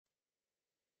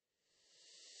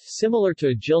Similar to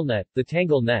a gill net, the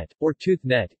tangle net, or tooth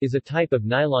net, is a type of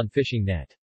nylon fishing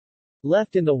net.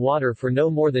 Left in the water for no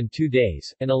more than 2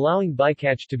 days, and allowing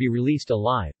bycatch to be released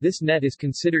alive, this net is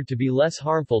considered to be less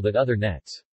harmful than other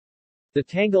nets. The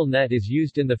tangle net is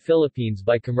used in the Philippines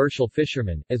by commercial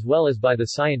fishermen, as well as by the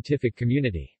scientific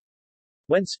community.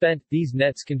 When spent, these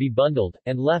nets can be bundled,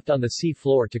 and left on the sea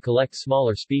floor to collect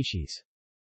smaller species.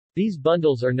 These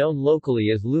bundles are known locally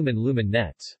as lumen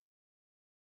nets.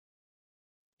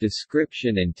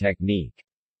 Description and technique.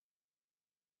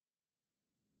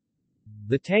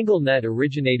 The Tangle net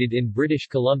originated in British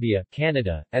Columbia,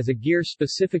 Canada, as a gear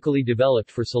specifically developed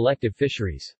for selective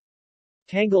fisheries.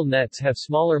 Tangle nets have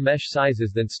smaller mesh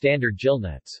sizes than standard gill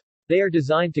nets. They are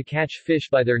designed to catch fish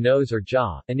by their nose or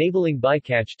jaw, enabling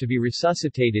bycatch to be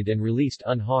resuscitated and released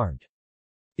unharmed.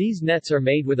 These nets are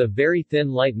made with a very thin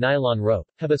light nylon rope,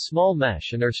 have a small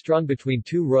mesh and are strung between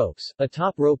 2 ropes, a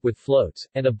top rope with floats,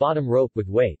 and a bottom rope with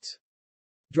weights.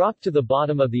 Dropped to the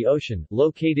bottom of the ocean,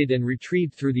 located and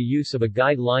retrieved through the use of a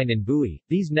guide line and buoy,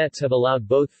 these nets have allowed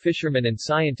both fishermen and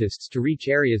scientists to reach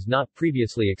areas not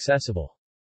previously accessible.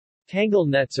 Tangle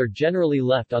nets are generally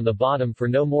left on the bottom for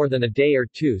no more than a day or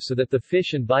 2 so that the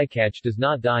fish and bycatch does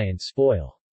not die and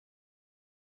spoil.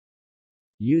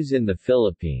 Use in the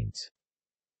Philippines.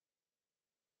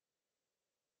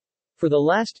 For the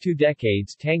last 2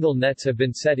 decades, tangle nets have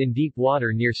been set in deep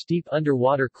water near steep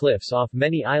underwater cliffs off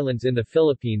many islands in the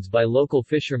Philippines by local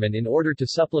fishermen in order to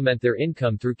supplement their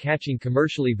income through catching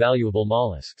commercially valuable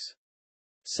mollusks.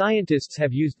 Scientists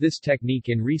have used this technique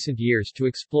in recent years to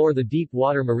explore the deep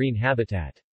water marine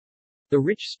habitat. The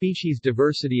rich species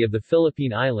diversity of the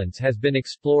Philippine Islands has been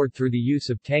explored through the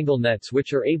use of tangle nets,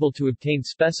 which are able to obtain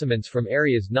specimens from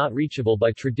areas not reachable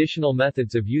by traditional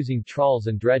methods of using trawls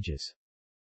and dredges.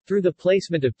 Through the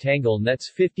placement of tangle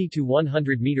nets 50 to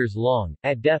 100 meters long,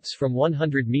 at depths from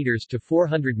 100 meters to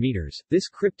 400 meters, this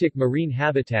cryptic marine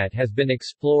habitat has been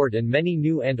explored and many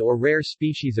new and/or rare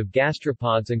species of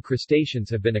gastropods and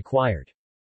crustaceans have been acquired.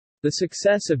 The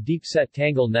success of deep-set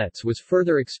tangle nets was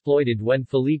further exploited when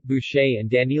Philippe Boucher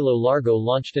and Danilo Largo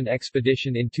launched an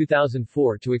expedition in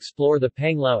 2004 to explore the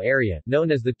Panglao area,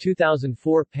 known as the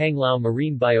 2004 Panglao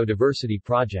Marine Biodiversity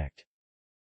Project.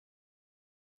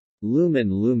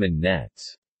 Lumen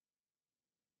nets.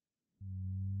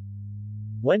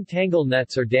 When tangle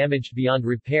nets are damaged beyond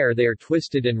repair, they are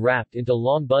twisted and wrapped into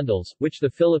long bundles, which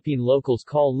the Philippine locals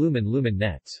call lumen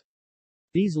nets.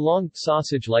 These long,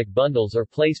 sausage-like bundles are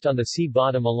placed on the sea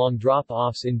bottom along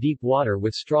drop-offs in deep water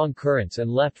with strong currents and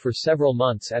left for several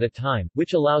months at a time,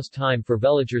 which allows time for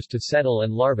veligers to settle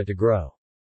and larvae to grow.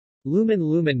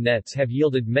 Lumen nets have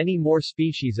yielded many more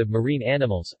species of marine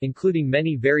animals, including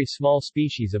many very small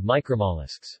species of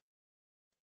micromollusks.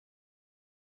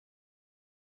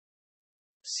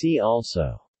 See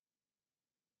also: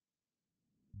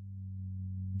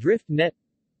 drift net,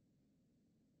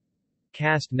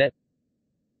 cast net,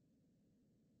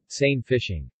 seine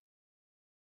fishing.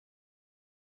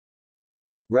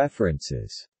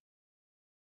 References.